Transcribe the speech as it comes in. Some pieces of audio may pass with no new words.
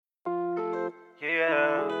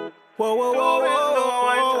Wow, wow, wow, wow,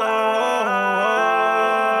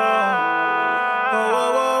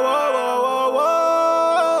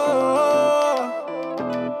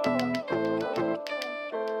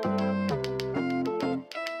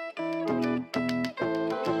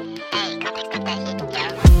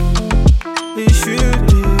 ich fühl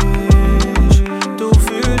dich, du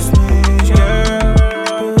fühlst mich, Girl.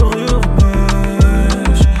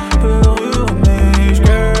 Berühre mich,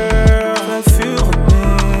 Girl. Verführe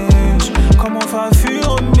mich, komm und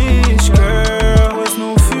verführe mich, Girl. Ist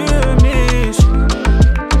nur für mich,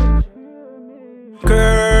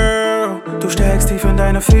 Girl. Du steckst tief in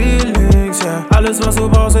deine Feelings, yeah. Alles was du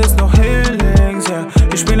brauchst ist noch Healings, yeah.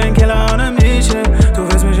 Ich bin ein Killer ohne mich, yeah. Du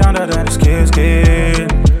willst mich unter deine Skills gehen.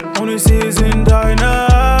 Und ich seh es in deinen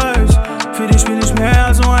Eyes. Für dich bin ich mehr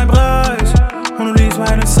als nur ein Preis. Und du liebst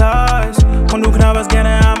meine Size. Und du knabberst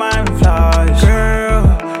gerne an meinem Fleisch. Girl,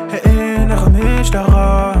 erinnere mich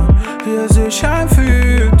daran, wie es sich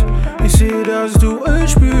anfühlt. Ich seh, dass du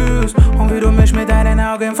es spürst. Und wie du mich mit deinen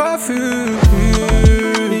Augen verführst.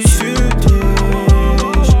 Ich fühl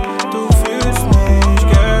dich, du fühlst mich,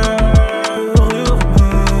 Girl. Berühre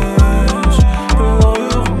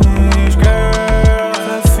mich, Girl.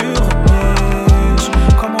 Verführe mich,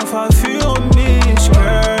 komm und verführe mich,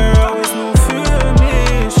 Girl. Ist nur für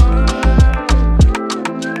mich.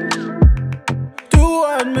 Du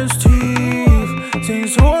atmest tief,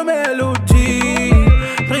 singst hohe Melodie.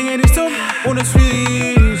 Bringe dich zum und es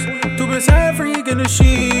fließt. Du bist ein Freak in the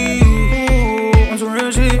Sheet. Unsere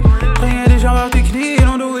Regie, bringe dich auf die Knie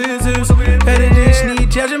und du willst es. Werde dich nie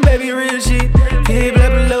judgen, Baby, real shit. Hey,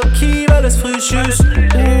 bleib low-key, weil es frisch ist.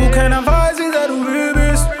 Keiner weiß, wie sehr du real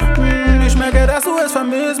bist. Ich merke, dass du es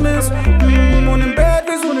vermisst. Und im Bett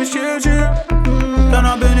bist du nicht chill.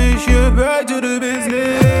 Danach bin ich hier, back to the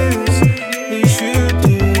business.